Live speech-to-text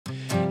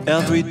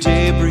Every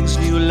day brings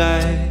new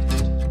light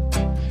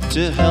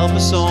to help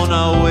us on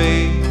our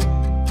way.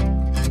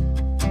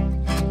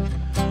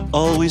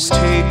 Always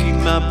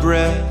taking my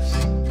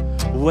breath,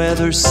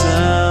 whether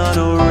sun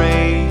or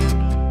rain.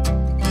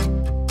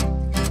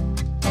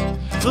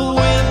 The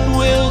wind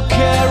will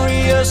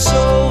carry us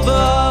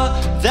over,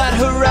 that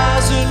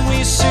horizon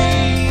we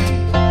see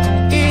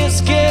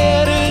is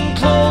getting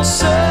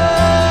closer.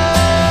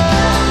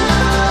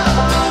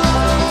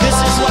 This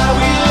is why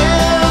we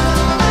live,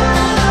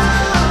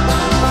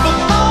 for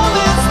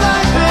moments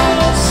like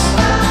this.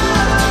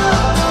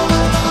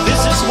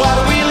 This is why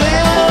we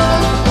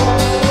live,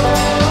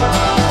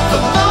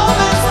 for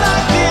moments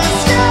like this,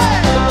 yeah.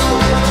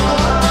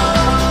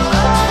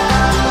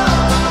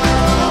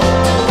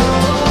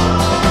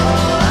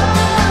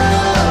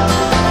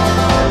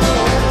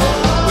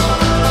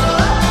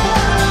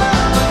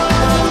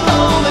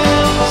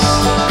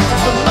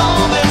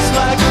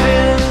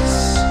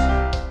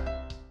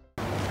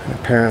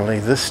 Apparently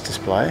this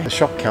display, the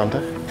shop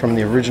counter from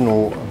the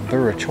original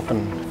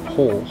Burra-Choppin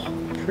Hall,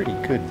 pretty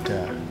good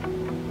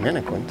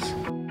mannequins.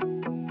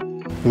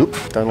 Oop,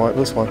 don't like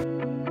this one.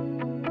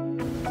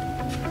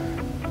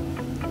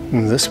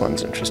 This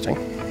one's interesting.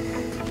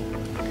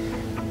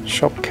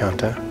 Shop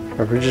counter,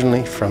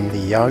 originally from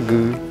the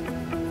Yagoo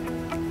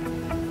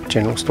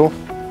general store.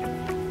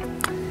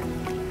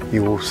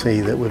 You will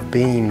see that we've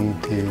been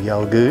to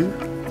Yagoo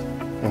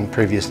in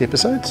previous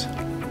episodes.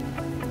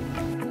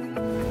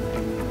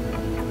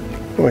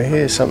 Well,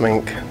 here's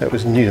something that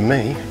was new to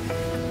me.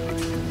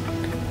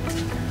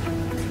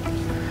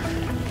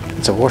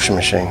 It's a washing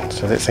machine,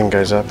 so that thing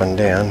goes up and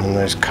down and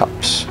those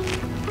cups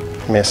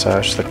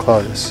massage the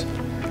clothes.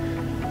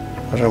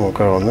 I don't know what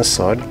got on this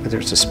side, whether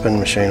it's a spin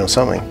machine or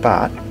something,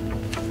 but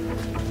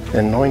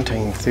in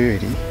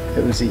 1930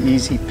 it was the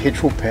easy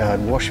petrol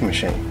powered washing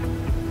machine,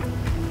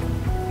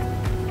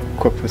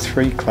 equipped with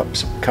 3 cup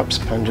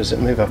sponges that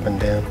move up and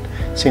down.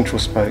 Central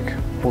spoke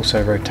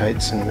also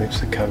rotates and moves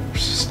the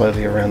cups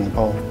slowly around the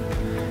bowl.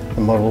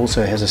 The model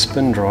also has a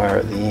spin dryer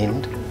at the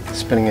end,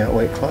 spinning out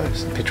wet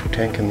clothes. The petrol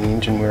tank and the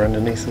engine were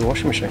underneath the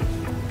washing machine.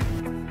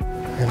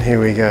 And here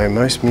we go.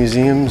 Most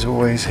museums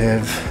always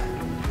have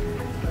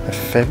a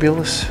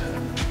fabulous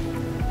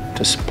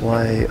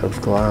display of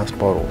glass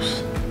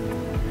bottles.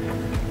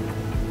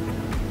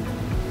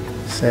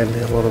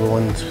 Sadly, a lot of the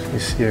ones you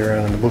see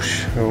around in the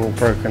bush are all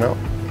broken up,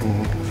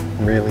 and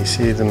rarely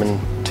see them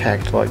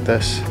intact like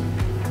this.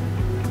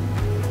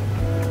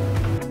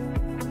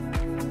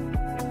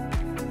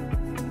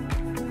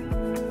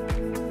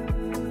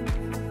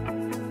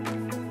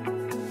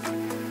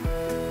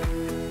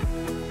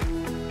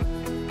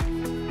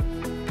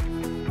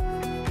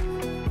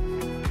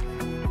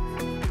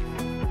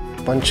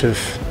 Bunch of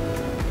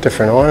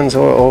different irons,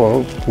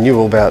 or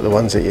knew about the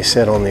ones that you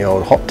set on the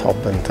old hot tub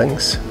and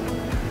things,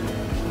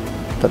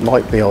 but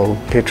like the old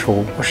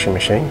petrol washing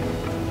machine,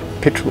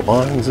 petrol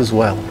irons as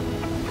well.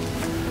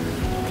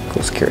 Of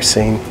course,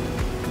 kerosene.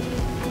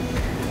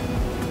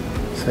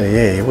 So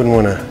yeah, you wouldn't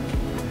want to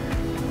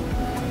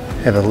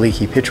have a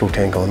leaky petrol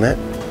tank on that.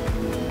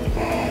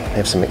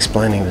 Have some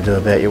explaining to do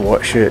about your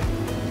white shirt.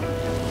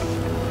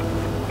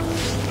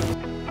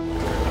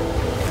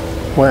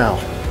 Wow.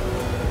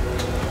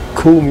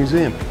 Cool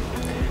museum.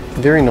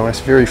 Very nice,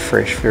 very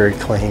fresh, very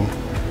clean.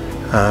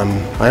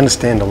 I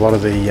understand a lot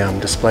of the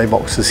display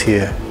boxes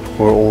here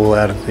were all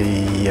out of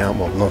the,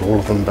 well, not all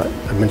of them, but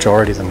a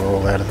majority of them are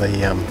all out of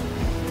the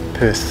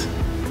Perth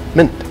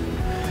Mint.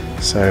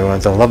 So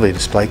they're lovely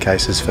display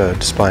cases for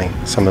displaying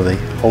some of the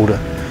older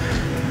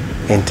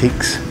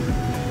antiques.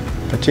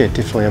 But yeah,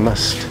 definitely a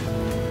must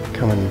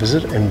come and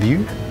visit and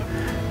view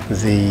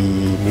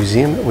the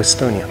museum at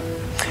Westonia.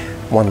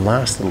 One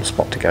last little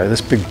spot to go,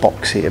 this big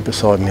box here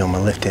beside me on my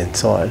left hand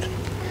side.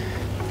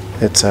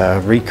 It's a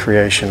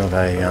recreation of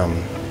a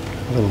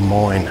little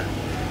mine.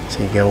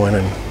 So you go in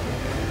and,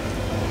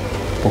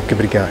 we'll give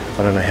it a go. I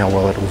don't know how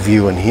well it'll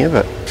view in here,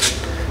 but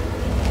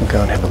we'll go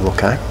and have a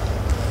look, eh?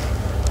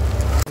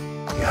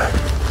 Yeah.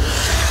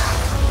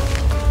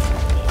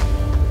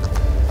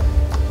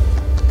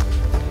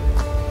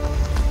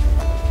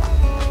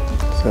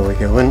 So we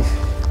go in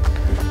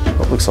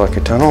what looks like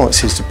a tunnel. It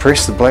says to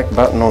press the black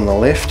button on the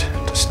left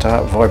to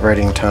start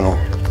vibrating tunnel.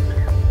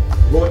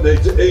 You might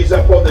need to ease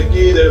up on the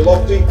gear there,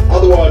 Lofty,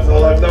 otherwise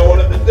I'll have no one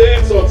at the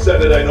dance on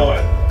Saturday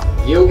night.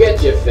 You'll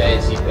get your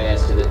fancy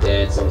pants to the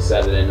dance on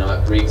Saturday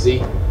night,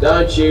 Briggsy.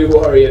 Don't you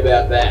worry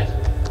about that.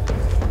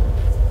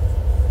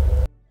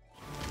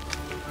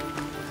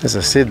 As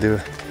I said,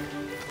 there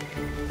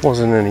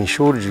wasn't any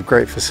shortage of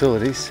great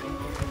facilities.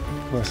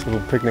 Nice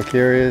little picnic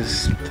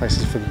areas,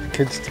 places for the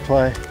kids to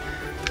play,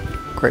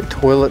 great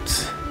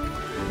toilets,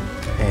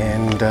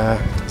 and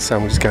so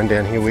I'm just going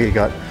down here where you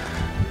got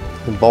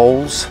the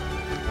bowls,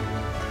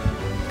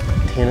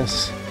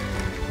 tennis,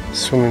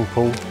 swimming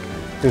pool.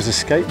 There's a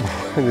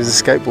skateboard. There's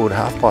a skateboard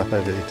half pipe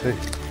over there too.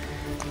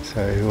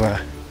 So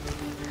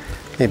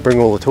yeah, bring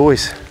all the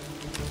toys.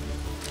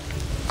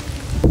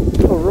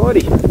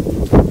 Alrighty,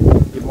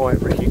 you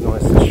might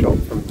recognise this shop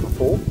from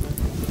before.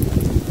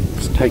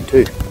 It's take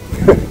two.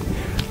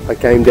 I I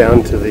came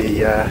down to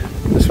the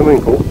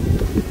swimming pool.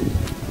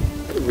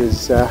 It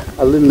was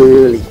a little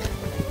early.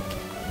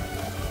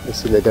 They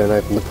said they don't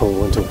open the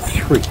pool until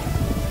 3.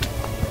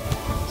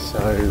 So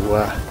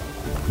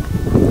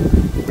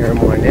where am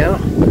I now?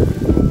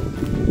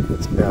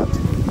 It's about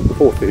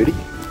 4:30.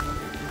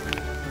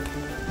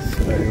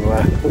 So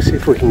we'll see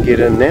if we can get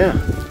in now.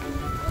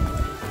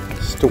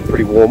 Still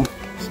pretty warm.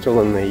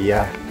 Still in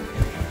the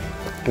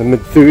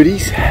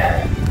mid-30s.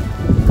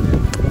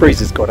 Breeze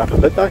has got up a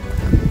bit though,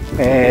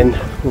 and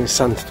the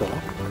sun's still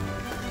up.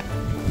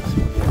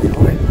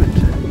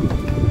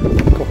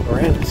 Go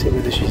around and see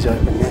whether she's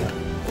open now.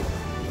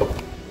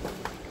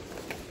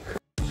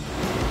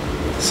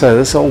 So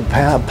this old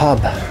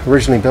pub,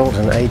 originally built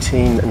in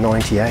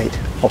 1898,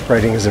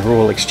 operating as a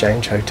Royal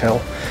Exchange Hotel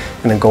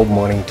in the gold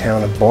mining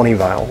town of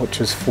Bonnyvale,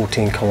 which is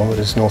 14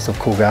 kilometres north of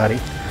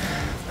Coolgardie.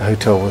 The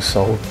hotel was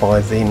sold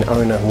by then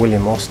owner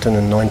William Austin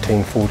in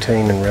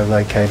 1914 and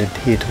relocated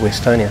here to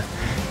Westonia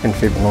in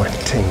February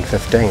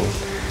 1915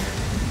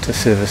 to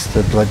service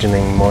the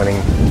bludgeoning mining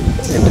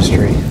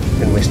industry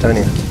in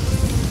Westonia.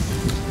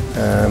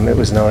 It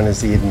was known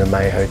as the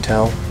NRMA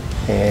Hotel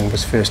and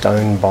was first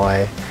owned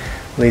by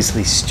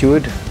Leslie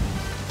Stewart,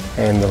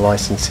 and the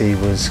licensee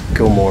was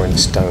Gilmore and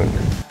Stone.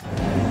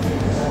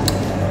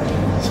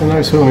 So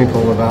no swimming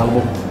pool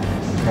available.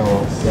 Oh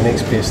well, the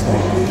next best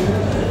thing.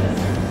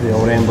 The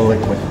old amber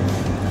liquid.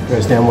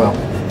 Goes down well.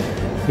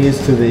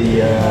 Here's to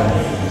the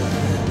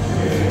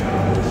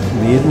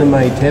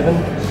NRMA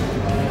Tavern,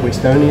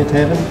 Westonia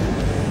Tavern,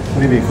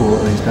 whatever you call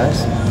it these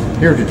days.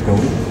 Heritage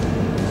building.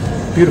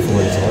 Beautiful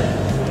inside.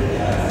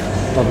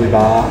 Lovely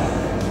bar.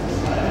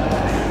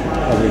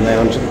 Lovely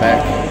lounge at the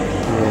back.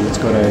 And it's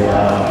got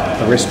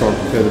a restaurant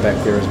further back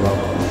there as well.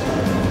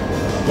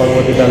 Like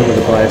what they've done with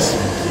the place.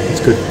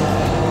 It's good.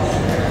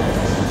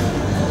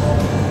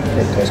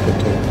 It tastes good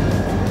too.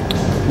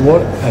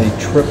 What a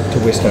trip to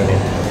Westonia.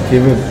 If you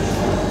ever,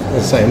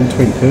 let's say, in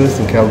between Perth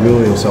and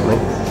Kalgoorlie or something,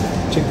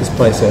 check this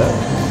place out.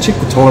 Check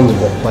the times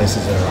of what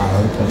places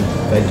are open.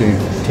 They do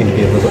tend to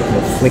be a little bit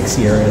more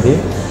flexy around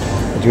here,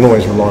 but you can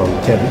always rely on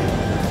the tavern.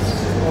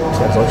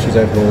 Sounds like she's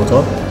open all the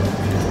time.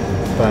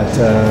 But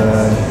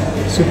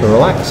super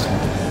relaxed.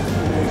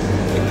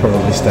 Could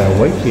probably stay a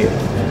week here.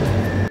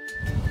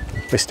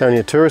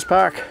 Westonia Tourist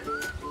Park.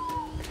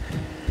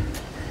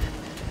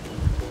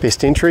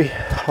 Best entry,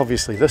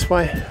 obviously this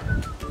way.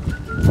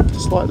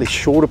 Slightly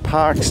shorter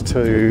parks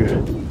to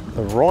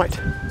the right,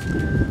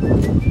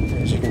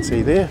 as you can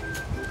see there.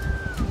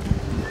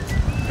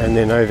 And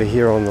then over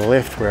here on the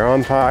left where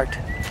I'm parked,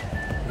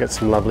 you've got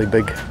some lovely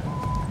big,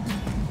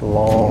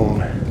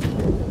 long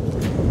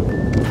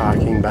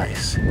parking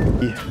bays.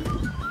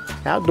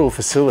 Outdoor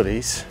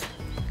facilities,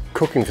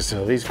 cooking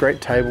facilities,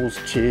 great tables,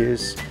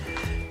 chairs,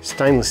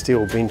 stainless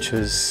steel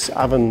benches,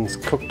 ovens,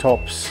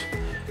 cooktops,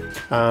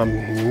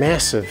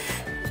 massive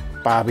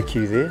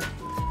barbecue there.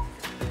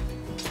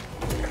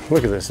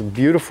 Look at this, a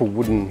beautiful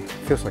wooden,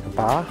 feels like a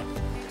bar.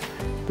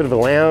 Bit of a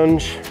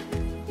lounge,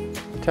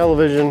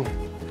 television,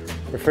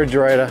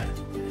 refrigerator.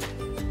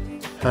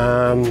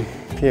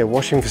 Yeah,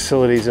 washing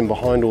facilities in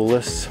behind all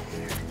this.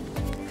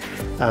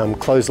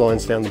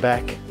 Clotheslines down the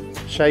back,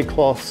 shade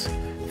cloths,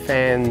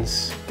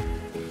 fans,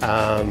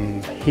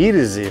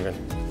 heaters even.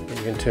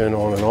 You can turn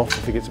on and off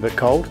if it gets a bit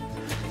cold.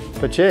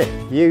 But yeah,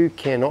 you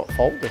cannot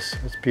fault this,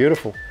 it's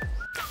beautiful.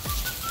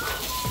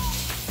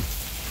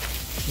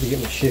 Let me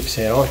get my chef's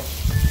hat on.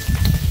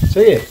 So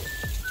yeah,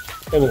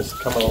 dinner's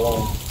coming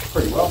along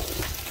pretty well.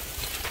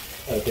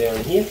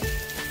 Down here,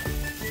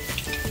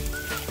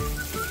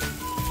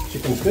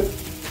 chicken's good,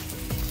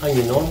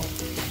 onion on,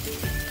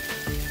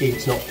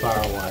 eggs not far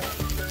away.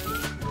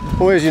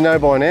 Well, as you know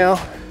by now,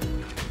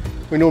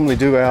 we normally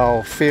do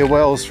our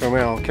farewells from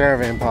our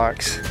caravan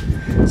parks.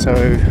 So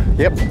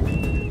yep,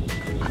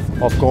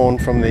 I've gone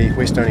from the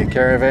Westonia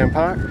Caravan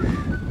Park.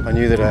 I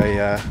knew that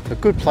a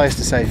good place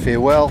to say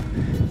farewell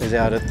is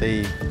out at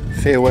the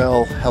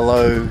Farewell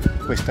Hello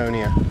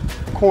Westonia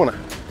corner.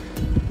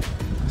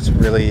 It's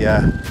really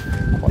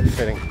quite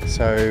fitting.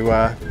 So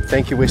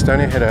thank you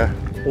Westonia, had an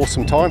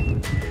awesome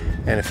time.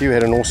 And if you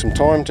had an awesome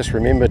time, just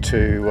remember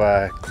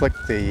to click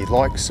the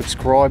like,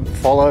 subscribe,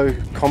 follow,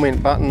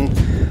 comment button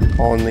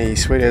on the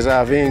Sweet As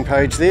RVing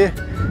page there,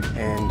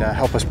 and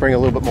help us bring a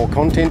little bit more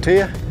content to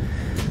you.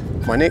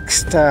 My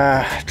next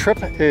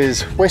trip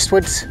is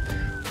westwards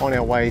on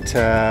our way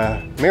to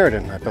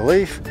Merredin, I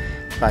believe.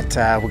 But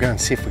we're going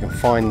to see if we can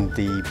find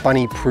the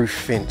bunny-proof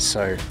fence,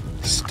 so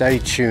stay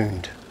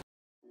tuned.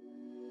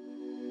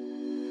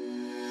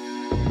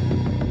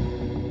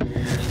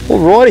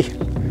 Alrighty,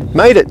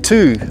 made it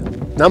to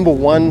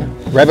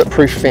 #1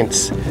 rabbit-proof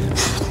fence.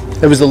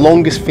 It was the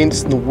longest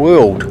fence in the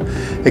world.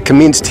 It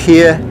commenced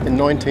here in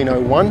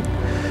 1901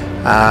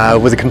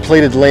 with a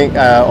completed length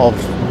of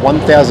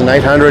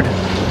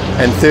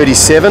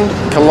 1,837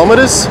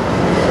 kilometres.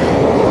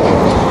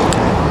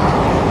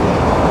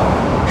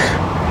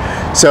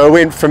 So it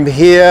went from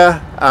here,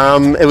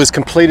 it was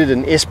completed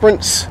in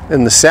Esperance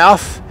in the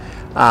south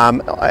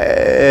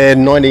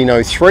in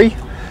 1903,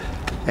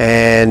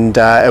 and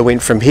it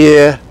went from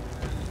here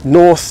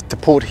north to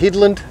Port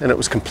Hedland, and it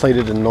was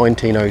completed in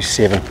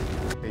 1907.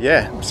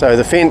 Yeah, so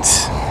the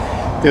fence,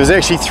 there was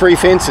actually 3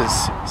 fences.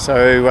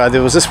 So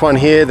there was this one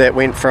here that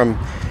went from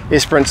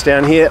Esperance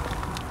down here,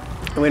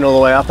 it went all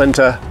the way up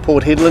into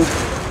Port Hedland,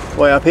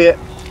 way up here,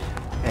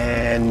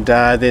 and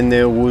then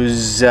there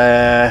was,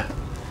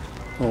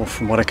 well,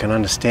 from what I can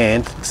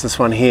understand, it's this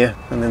one here,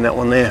 and then that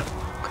one there.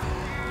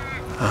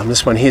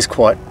 This one here's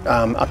quite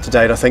up to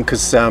date, I think,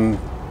 because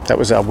that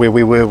was where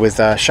we were with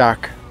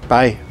Shark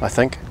Bay, I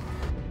think.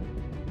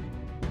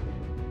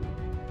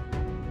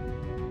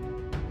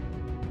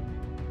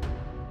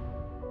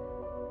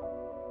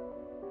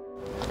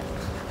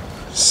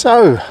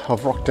 So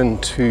I've rocked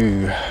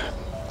into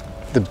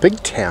the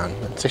big town.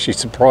 It's actually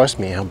surprised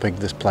me how big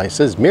this place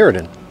is,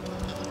 Merredin.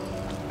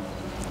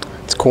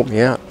 It's caught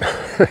me out.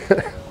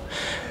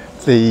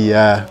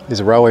 There's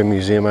a railway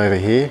museum over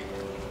here,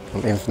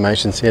 an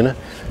information centre.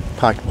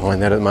 Parked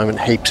behind that at the moment,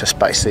 heaps of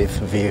space there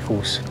for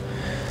vehicles.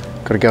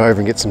 Got to go over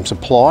and get some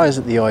supplies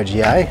at the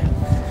IGA.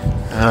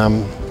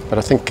 But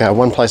I think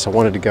one place I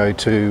wanted to go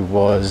to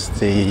was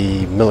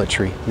the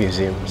military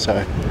museum,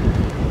 so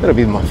that'll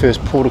be my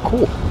first port of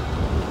call.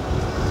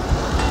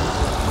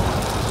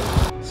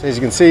 So as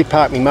you can see,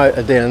 parked my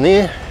motor down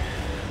there,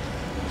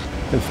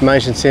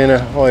 information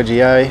centre,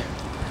 IGA,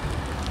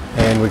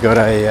 and we've got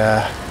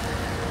a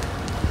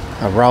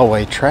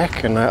railway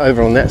track, and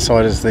over on that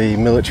side is the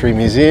military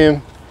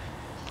museum,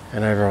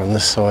 and over on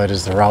this side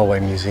is the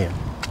railway museum.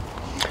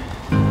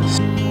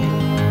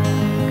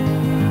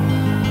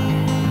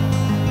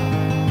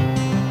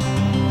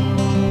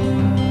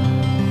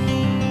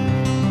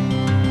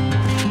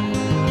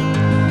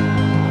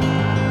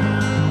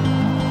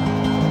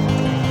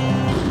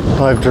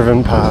 I've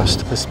driven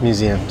past this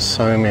museum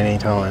so many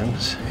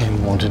times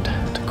and wanted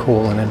to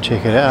call in and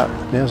check it out.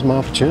 Now's my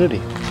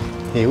opportunity.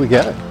 Here we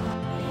go.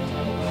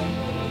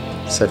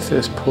 So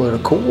first port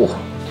of call.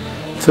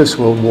 First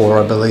World War,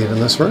 I believe, in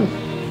this room.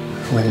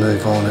 We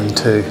move on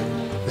into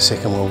the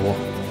Second World War.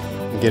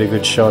 You get a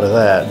good shot of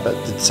that, but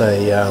it's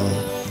a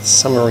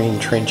submarine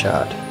trench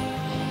art.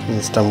 And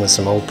it's done with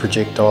some old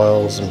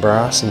projectiles and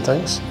brass and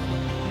things.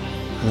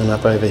 And then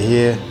up over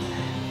here,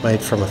 made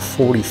from a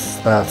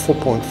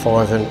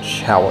 4.5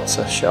 inch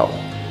howitzer shell,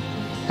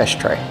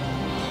 ashtray.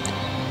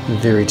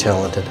 Very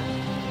talented.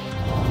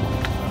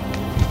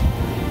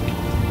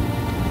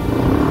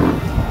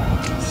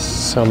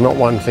 So I'm not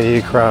one for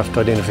aircraft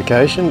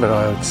identification, but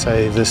I would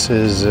say this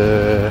is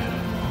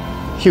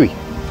Huey.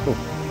 Oh,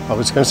 I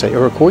was going to say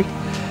Iroquois.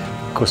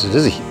 Of course it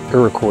is a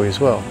Iroquois as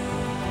well.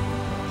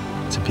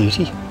 It's a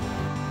beauty.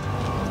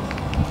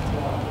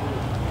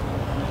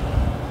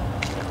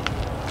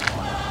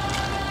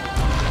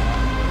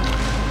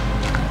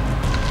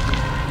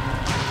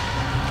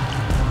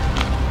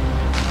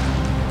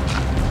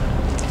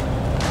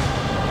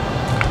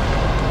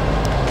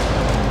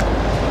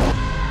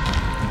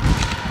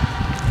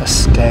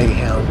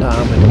 Staghound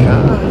armoured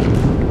car.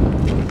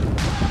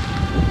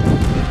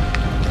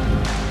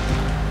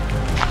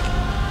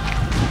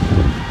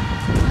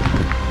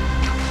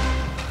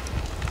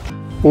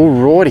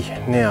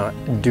 Alrighty, now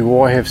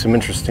do I have some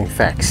interesting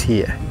facts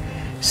here.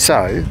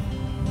 So,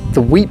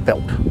 the wheat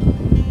belt.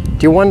 Do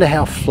you wonder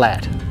how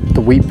flat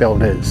the wheat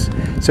belt is?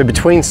 So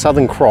between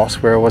Southern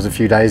Cross, where I was a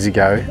few days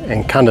ago,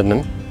 and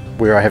Cunderdin,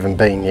 where I haven't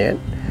been yet,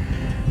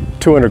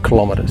 200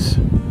 kilometres.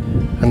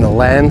 And the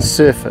land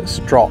surface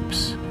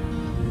drops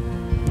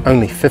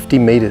only 50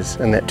 metres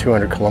in that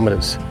 200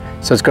 kilometres.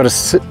 So it's got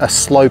a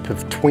slope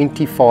of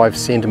 25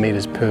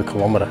 centimetres per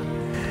kilometre.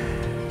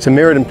 So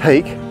Merredin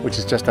Peak, which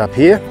is just up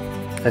here,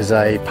 is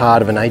a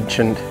part of an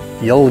ancient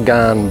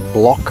Yilgarn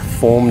block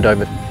formed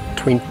over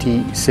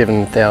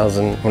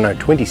 27,000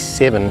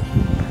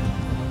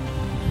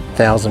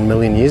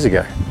 million years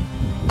ago.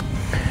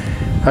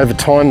 Over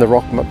time, the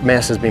rock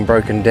mass has been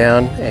broken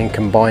down and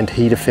combined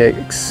heat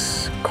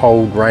effects,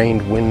 cold,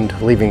 rain, wind,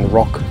 leaving the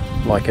rock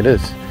like it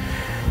is.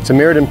 So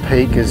Merredin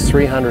Peak is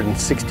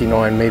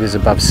 369 metres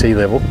above sea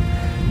level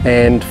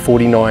and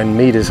 49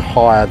 metres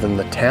higher than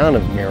the town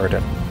of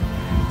Merredin.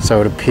 So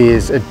it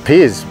appears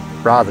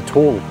rather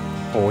tall,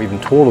 or even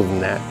taller than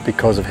that,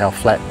 because of how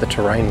flat the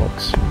terrain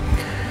looks.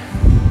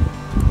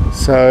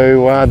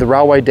 So the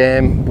railway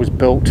dam was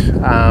built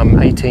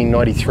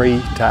 1893 to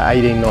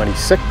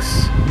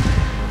 1896.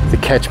 The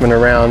catchment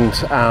around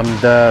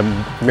the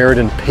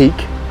Merredin Peak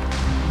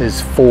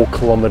is 4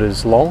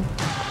 kilometres long.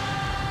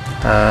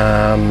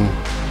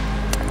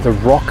 The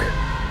rock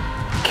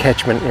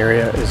catchment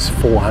area is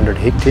 400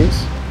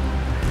 hectares.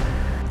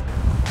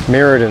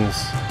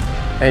 Merredin's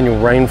annual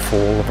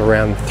rainfall of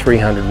around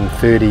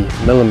 330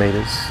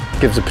 millimetres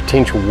gives a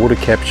potential water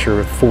capture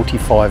of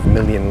 45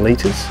 million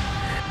litres.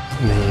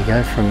 And there you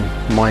go, from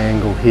my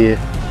angle here,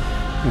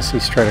 you can see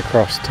straight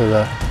across to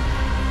the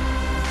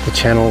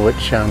channel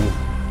which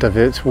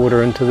diverts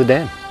water into the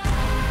dam.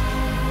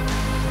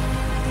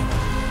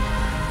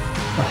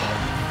 Oh,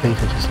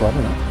 feet are just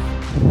loving it.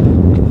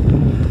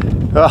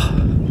 Oh,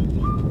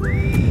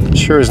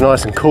 sure is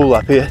nice and cool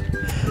up here.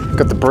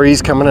 Got the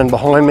breeze coming in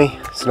behind me,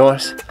 it's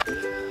nice.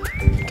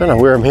 Don't Don't know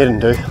where I'm heading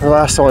to. The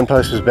last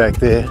signpost was back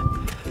there.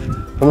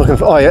 I'm looking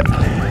for, oh yeah.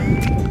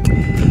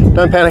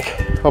 Don't panic,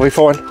 I'll be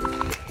fine.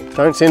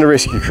 Don't send a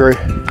rescue crew.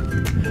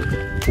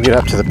 We'll get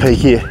up to the peak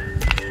here.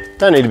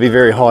 Don't need to be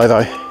very high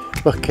though.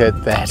 Look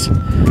at that.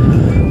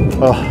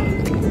 Oh.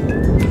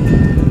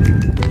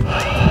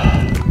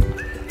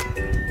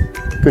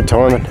 Good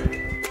timing.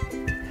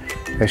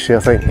 Actually,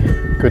 I think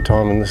good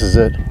timing, this is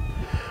it.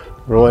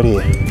 Right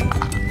here.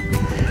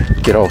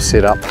 Get all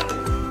set up.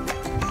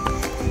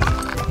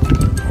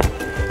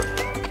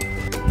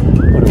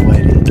 What a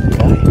way to end the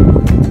day.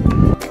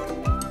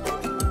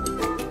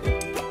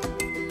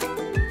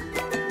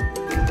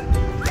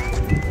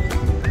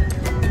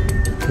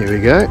 Here we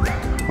go.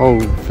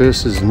 Old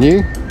versus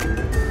new.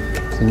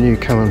 The new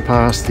coming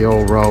past the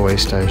old railway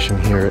station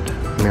here at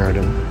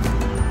Merredin.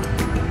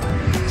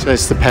 So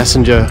it's the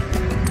passenger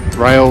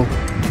rail.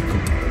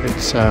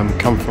 It's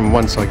come from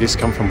once, I guess,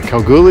 come from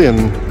Kalgoorlie,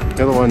 and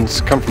the other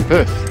one's come from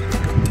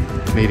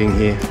Perth. Meeting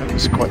here. That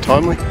was quite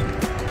timely.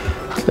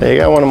 So there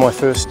you go, one of my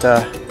first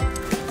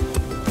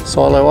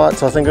silo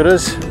arts, I think it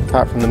is,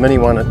 apart from the mini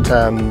one at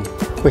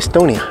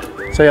Westonia.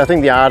 So yeah, I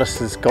think the artist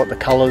has got the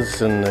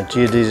colours and the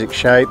geodesic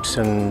shapes,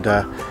 and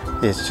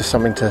it's just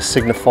something to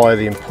signify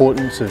the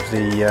importance of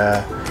the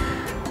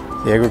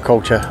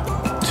agriculture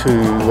to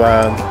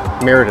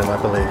Merredin, I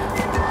believe.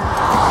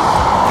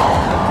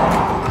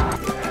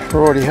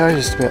 Righty ho,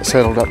 just about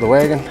saddled up the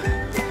wagon.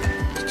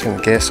 Just turn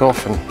the gas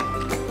off and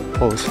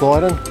pull the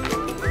slide in.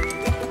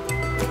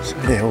 So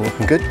yeah, all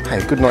looking good. Hey,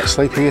 good night's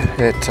sleep here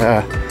at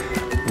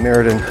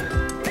Merredin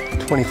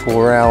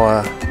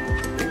 24-hour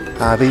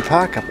RV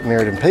park up at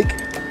Merredin Peak.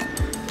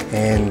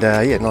 And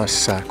yeah,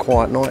 nice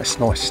quiet night,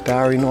 nice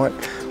starry night.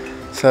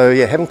 So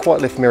yeah, haven't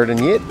quite left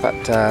Merredin yet, but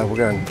we'll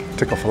go and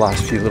tick off the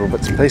last few little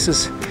bits and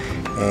pieces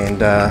and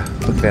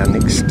look at our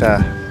next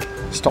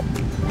stop,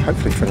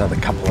 hopefully for another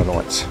couple of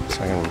nights,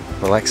 so I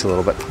can relax a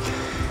little bit.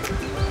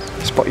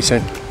 Spot you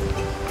soon.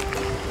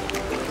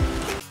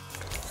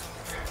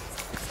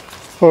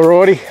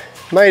 Alrighty,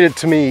 made it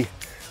to me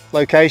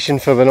location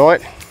for the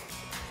night.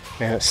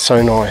 Man, it's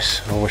so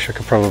nice. I wish I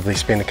could probably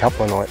spend a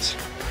couple of nights.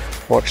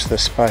 Watch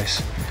this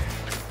space.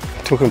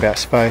 Talking about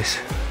space,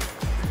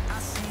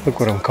 look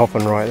what I'm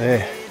copping right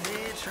there.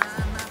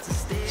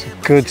 It's a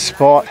good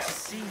spot.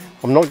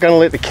 I'm not going to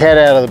let the cat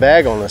out of the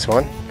bag on this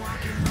one.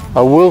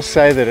 I will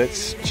say that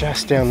it's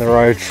just down the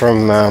road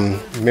from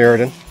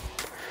Merredin,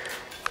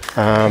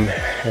 and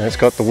it's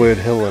got the word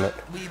hill in it.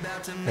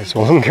 That's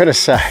all I'm going to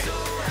say.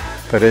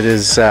 But it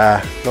is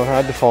not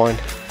hard to find,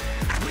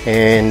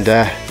 and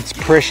it's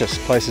precious,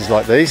 places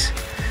like these,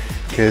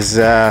 because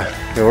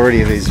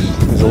already there's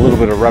a little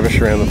bit of rubbish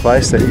around the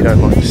place that you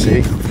don't like to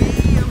see.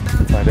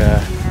 But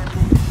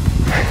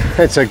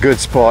it's a good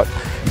spot.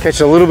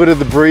 Catch a little bit of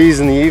the breeze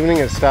in the evening.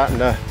 It's starting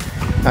to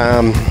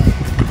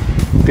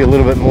be a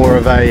little bit more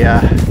of a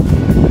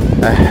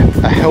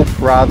help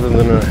rather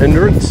than a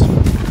hindrance,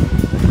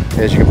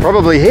 as you can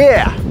probably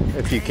hear,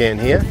 if you can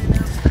hear.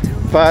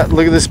 But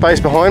look at the space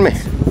behind me.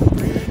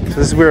 So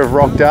this is where I've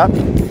rocked up.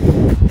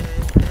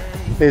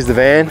 There's the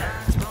van.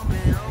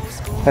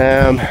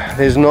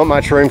 There's not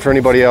much room for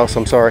anybody else,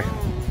 I'm sorry.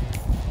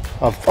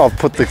 I've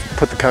put the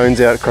cones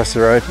out across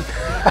the road.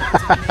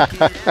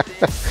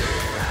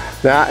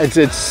 Nah,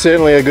 it's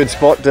certainly a good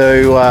spot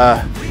to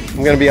I'm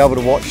going to be able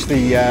to watch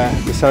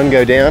the sun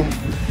go down.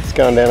 It's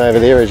going down over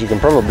there, as you can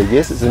probably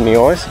guess. It's in my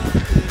eyes.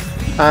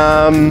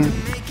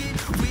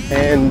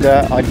 And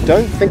I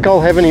don't think I'll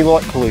have any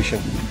light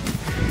pollution.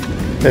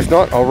 If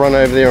not, I'll run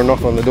over there and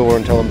knock on the door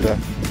and tell them to,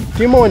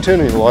 do you mind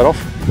turning the light off?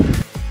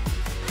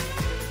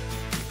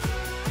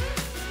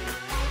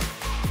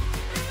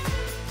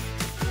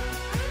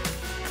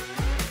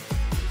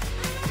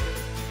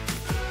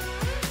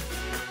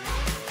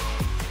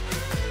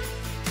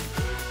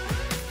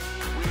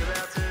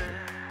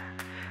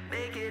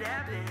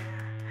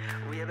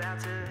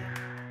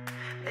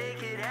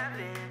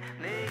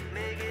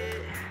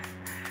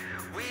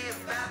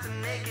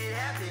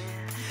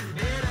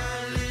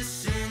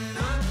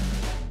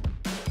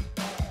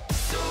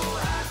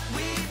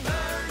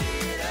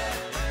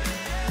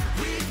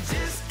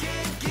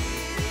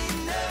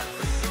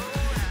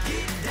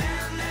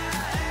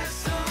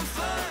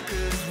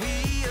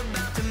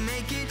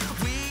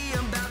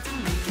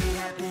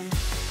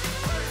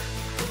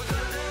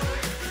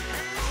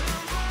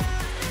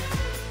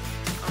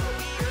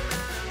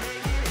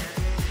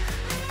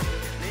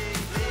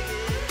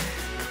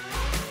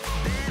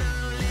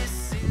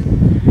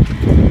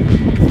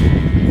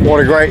 What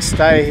a great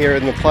stay here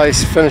in the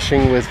place,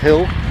 finishing with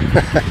hill.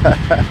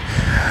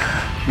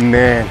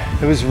 Man,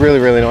 it was really,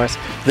 really nice.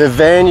 The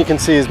van, you can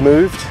see, has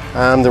moved.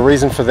 The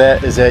reason for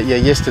that is that, yeah,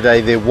 yesterday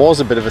there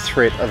was a bit of a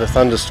threat of a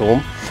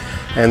thunderstorm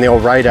and the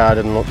old radar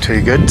didn't look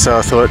too good, so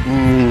I thought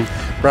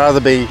rather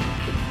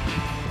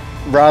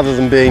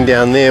than being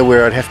down there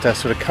where I'd have to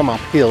sort of come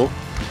uphill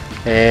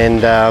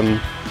and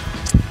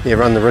yeah,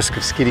 run the risk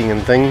of skidding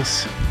and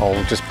things,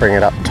 I'll just bring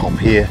it up top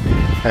here,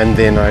 and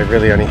then I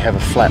really only have a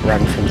flat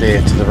run from there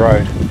to the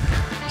road.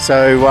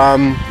 So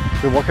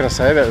But what can I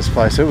say about this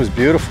place? It was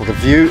beautiful. The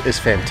view is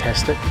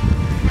fantastic,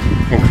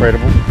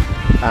 incredible.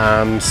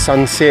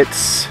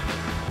 Sunsets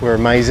were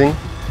amazing.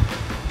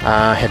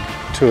 Had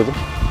 2 of them.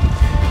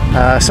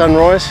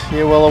 Sunrise,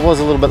 yeah, well, I was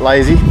a little bit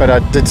lazy, but I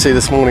did see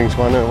this morning's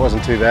one and it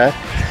wasn't too bad.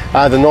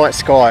 The night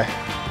sky,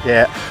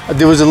 yeah,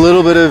 there was a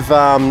little bit of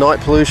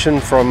night pollution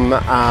from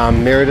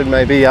Merredin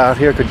maybe out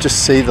here. I could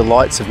just see the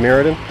lights of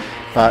Merredin,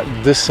 but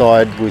this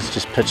side was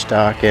just pitch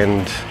dark,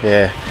 and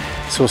yeah,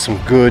 saw some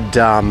good,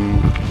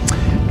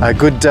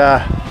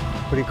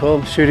 what do you call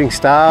them, shooting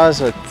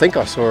stars. I think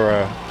I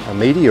saw a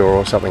meteor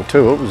or something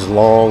too. It was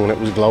long and it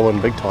was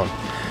glowing big time.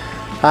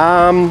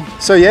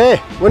 So yeah,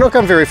 we're not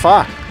going very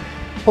far.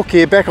 Hook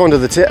here, back onto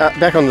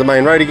the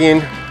main road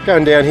again,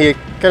 going down here,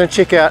 going to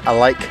check out a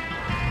lake.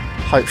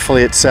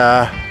 Hopefully it's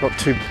not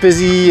too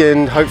busy,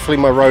 and hopefully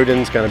my road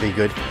in's going to be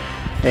good.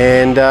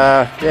 And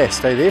yeah,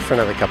 stay there for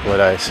another couple of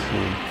days,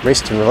 and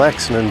rest and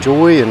relax and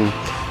enjoy, and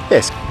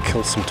yes,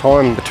 kill some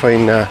time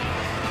between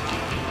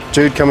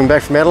Jude coming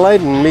back from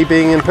Adelaide and me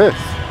being in Perth.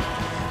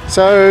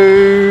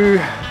 So,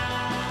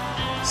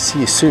 see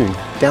you soon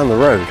down the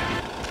road.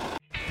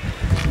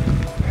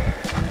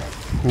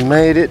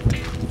 Made it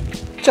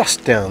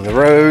just down the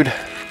road.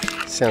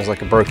 Sounds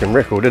like a broken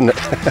record, doesn't it?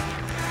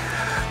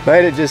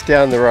 Made it just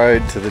down the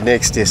road to the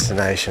next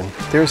destination.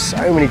 There are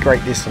so many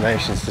great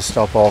destinations to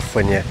stop off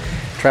when you're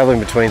traveling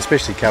between,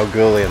 especially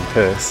Kalgoorlie and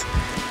Perth.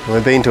 And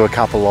we've been to a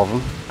couple of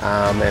them,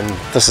 and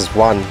this is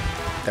one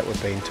that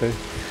we've been to.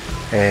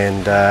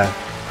 And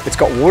it's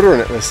got water in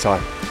it this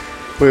time.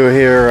 We were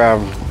here, I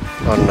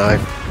don't know,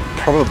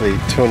 probably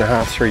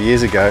 2.5, 3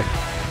 years ago,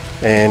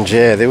 and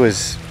yeah, there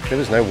was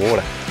no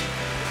water.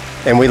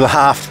 And we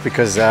laughed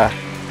because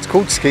it's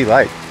called Ski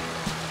Lake,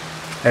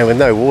 and with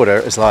no water,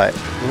 it's like,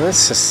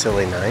 that's a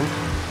silly name.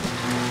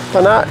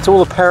 But no, it's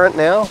all apparent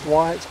now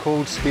why it's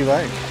called Ski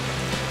Lake.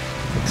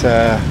 It's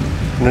an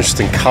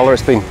interesting colour.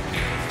 It's been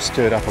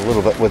stirred up a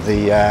little bit with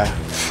the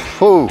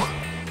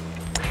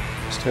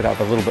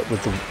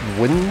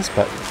winds,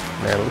 but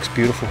man, it looks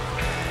beautiful.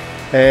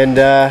 And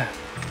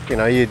you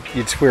know,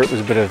 you'd swear it was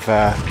a bit of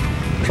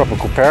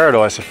tropical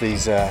paradise if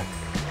these, what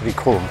do you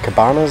call them,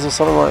 cabanas or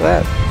something like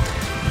that.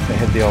 They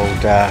had the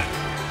old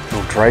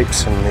little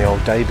drapes and the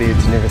old day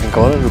beds and everything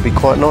on it. It would be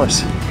quite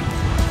nice.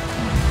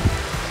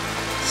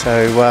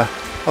 So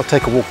I'll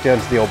take a walk down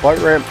to the old boat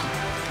ramp,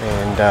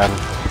 and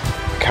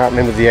can't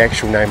remember the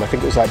actual name. I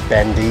think it was like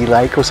Buny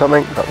Lake or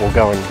something, but we'll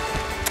go and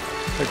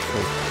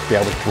hopefully be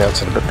able to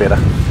pronounce it a bit better.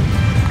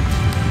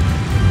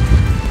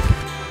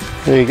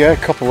 There you go,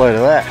 cop a load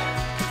of that.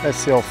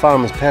 That's the old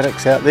farmer's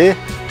paddocks out there,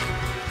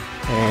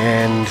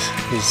 and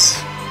there's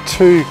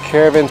 2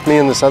 caravans. Me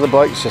and this other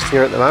bloke's just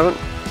here at the moment,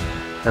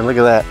 and look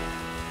at that,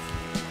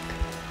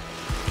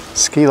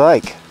 Ski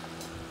Lake.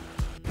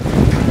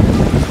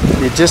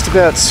 You just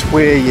about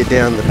swear you're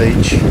down the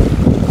beach.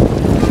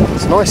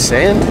 It's nice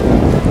sand.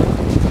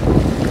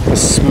 The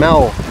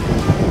smell,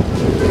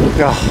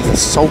 oh, the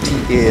salty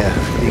air,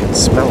 you can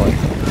smell it.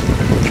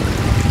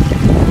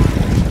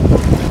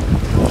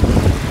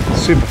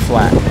 Super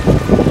flat.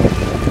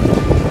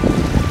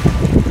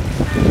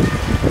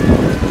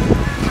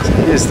 So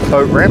here's the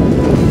boat ramp.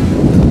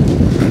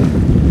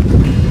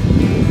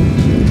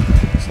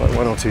 It's like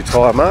 1 or 2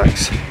 tyre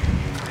marks.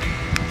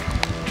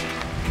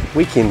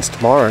 Weekend's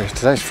tomorrow.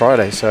 Today's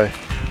Friday, so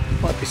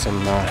might be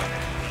some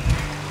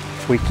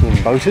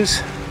weekend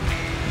boaters.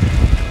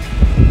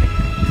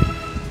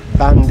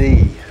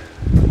 Bundy,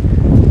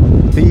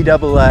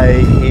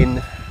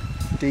 B-A-A-N-D-E-E,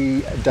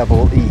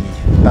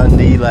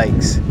 Bundy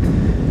Lakes.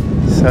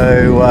 So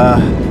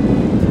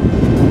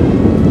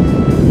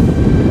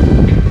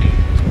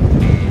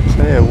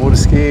yeah, water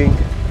skiing.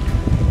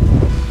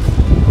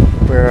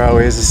 Where are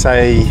we? As I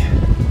say,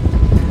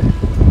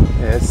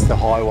 yeah, it's the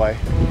highway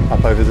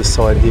up over this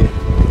side here,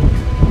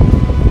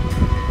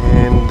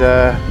 and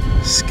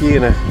ski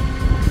in an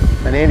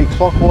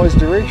anti-clockwise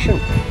direction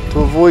to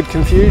avoid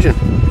confusion.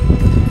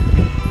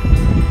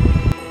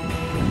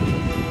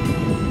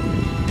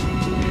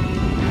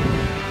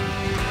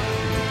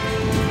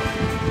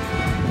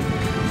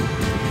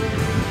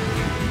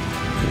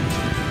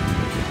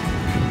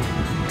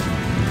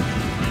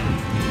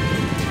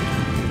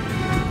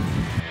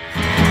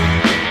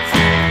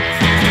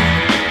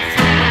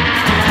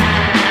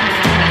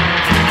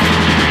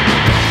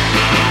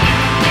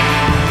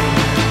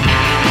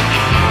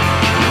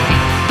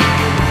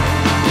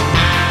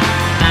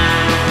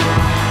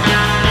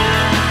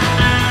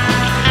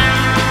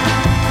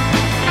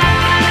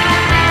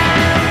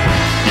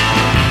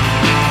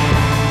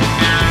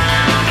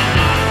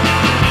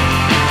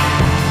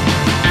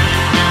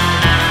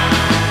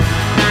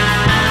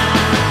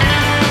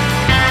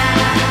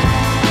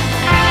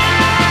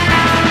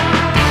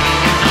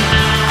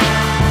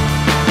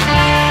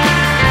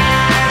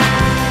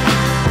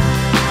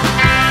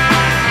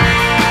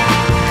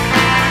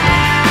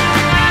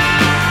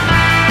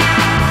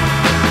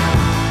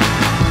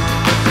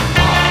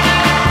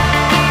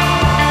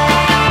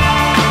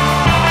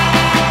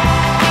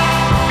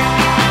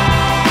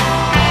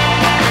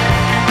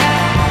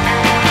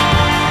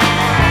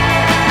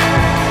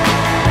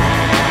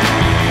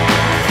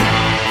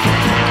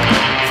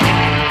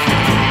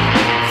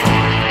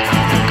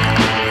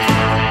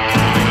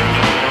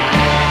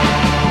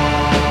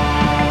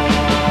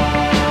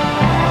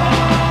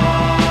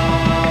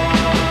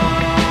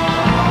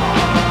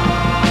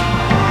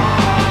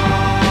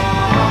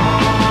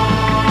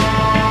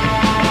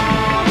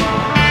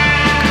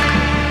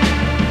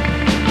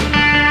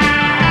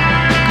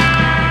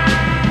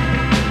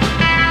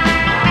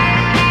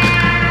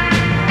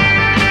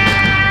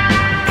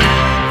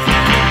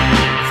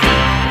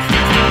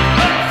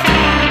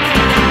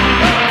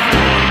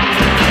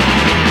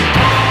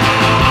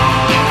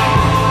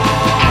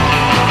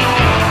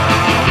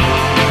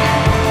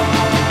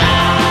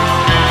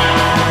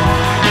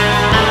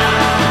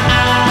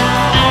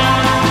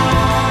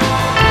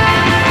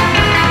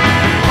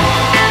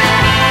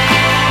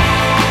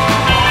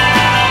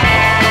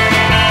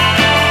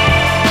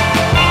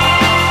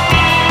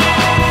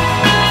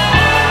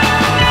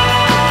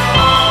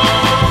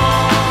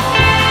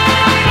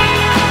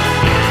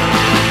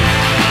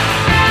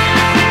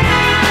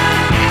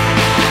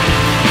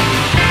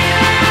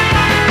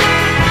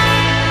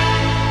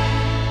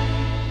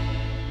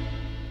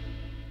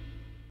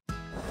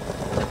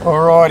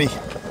 Alrighty.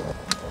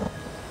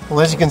 Well,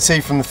 as you can see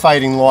from the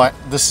fading light,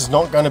 this is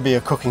not going to be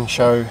a cooking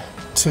show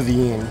to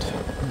the end,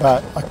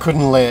 but I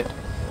couldn't let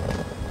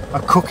a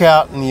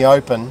cookout in the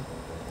open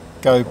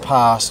go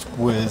past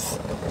with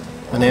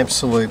an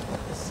absolute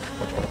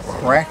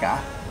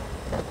cracker.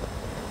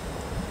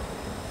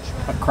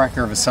 A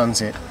cracker of a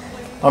sunset.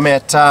 I'm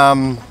at,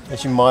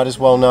 as you might as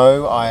well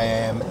know, I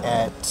am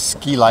at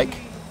Ski Lake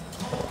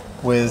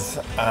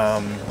with,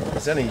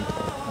 there's only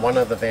one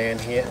other van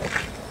here.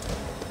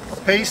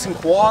 Peace and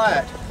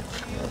quiet.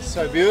 It's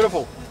so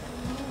beautiful.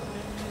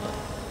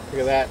 Look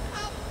at that.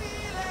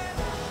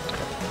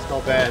 It's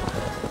not bad.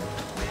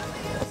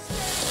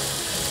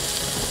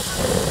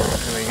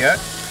 There we go.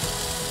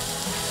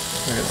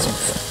 We've got some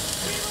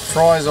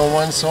fries on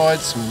one side,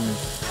 some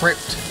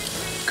prepped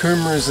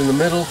kumaras in the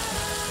middle,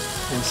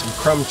 and some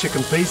crumb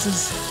chicken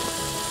pieces.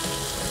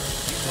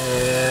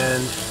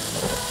 And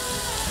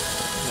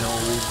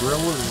our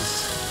grill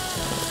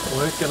is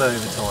working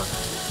overtime.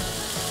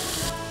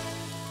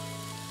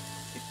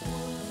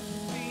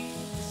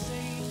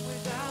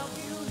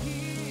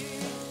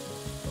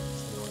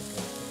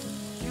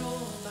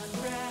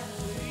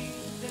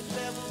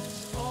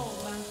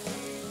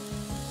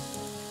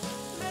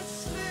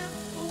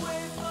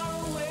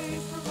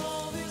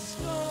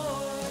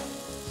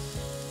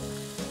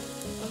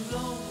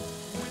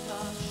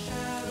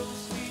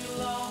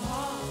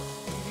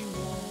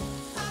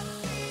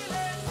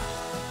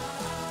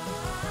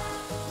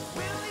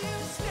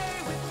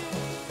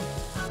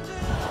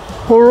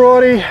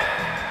 Alrighty,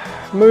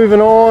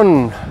 moving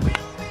on.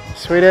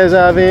 Sweet As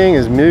RVing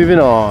is moving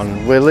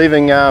on. We're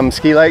leaving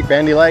Ski Lake,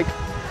 Bandy Lake,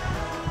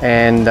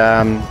 and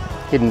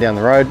heading down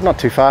the road, not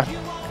too far.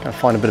 Gonna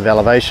find a bit of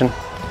elevation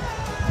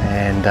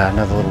and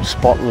another little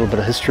spot, a little bit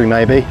of history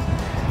maybe.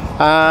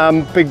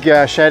 Big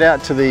shout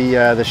out to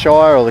the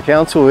Shire or the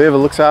council, whoever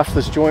looks after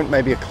this joint,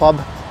 maybe a club,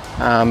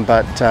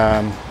 but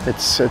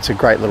it's a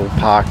great little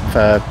park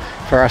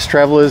for us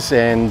travellers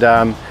and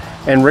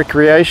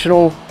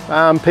recreational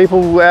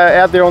people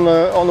out there on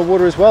the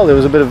water as well. There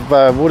was a bit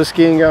of water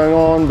skiing going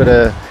on, bit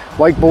of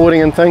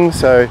wakeboarding and things,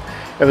 so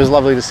it was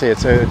lovely to see.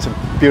 It's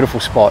a beautiful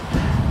spot.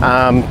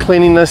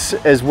 Cleanliness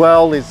as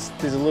well. There's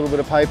a little bit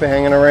of paper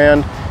hanging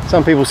around.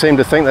 Some people seem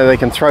to think that they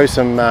can throw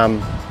some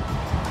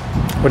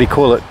what do you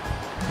call it,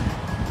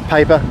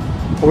 paper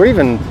or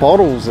even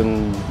bottles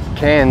and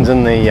cans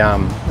in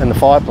the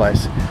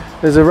fireplace.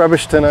 There's a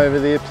rubbish tin over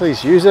there.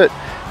 Please use it,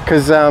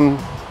 because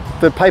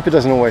the paper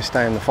doesn't always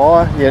stay in the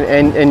fire,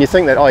 and you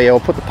think that, oh yeah, I'll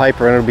put the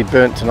paper in, it'll be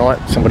burnt tonight,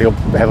 somebody will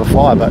have a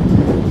fire, but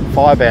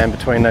fire ban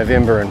between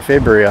November and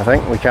February, I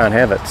think, we can't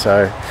have it,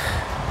 so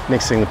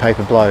next thing the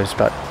paper blows.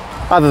 But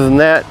other than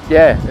that,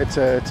 yeah, it's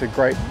a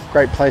great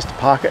place to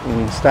park it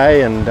and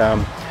stay. And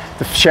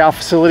the shower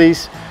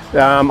facilities,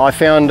 I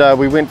found I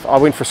went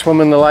for a swim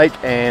in the lake,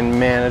 and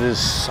man, it is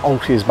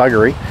salty as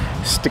buggery.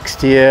 It sticks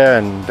to you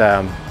and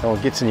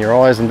it gets in your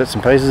eyes and bits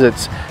and pieces.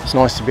 It's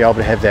nice to be able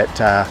to have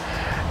that.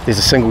 There's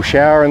a single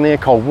shower in there,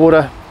 cold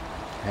water,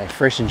 it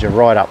freshens you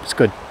right up, it's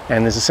good.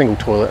 And there's a single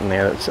toilet in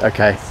there, that's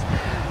okay.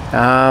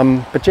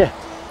 But yeah,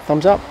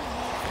 thumbs up.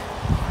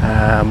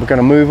 We're going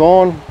to move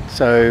on,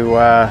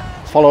 so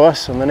follow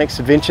us on the next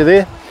adventure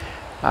there.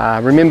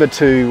 Remember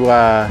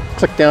to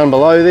click down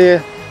below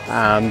there,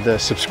 the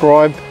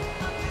subscribe,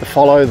 the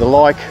follow, the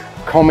like,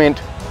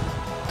 comment,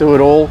 do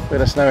it all.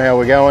 Let us know how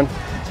we're going.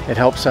 It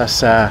helps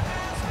us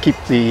keep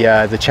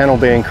the channel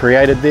being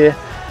created there.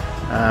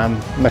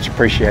 Much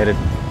appreciated.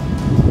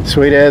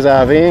 Sweet As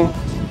RVing,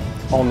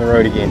 on the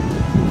road again.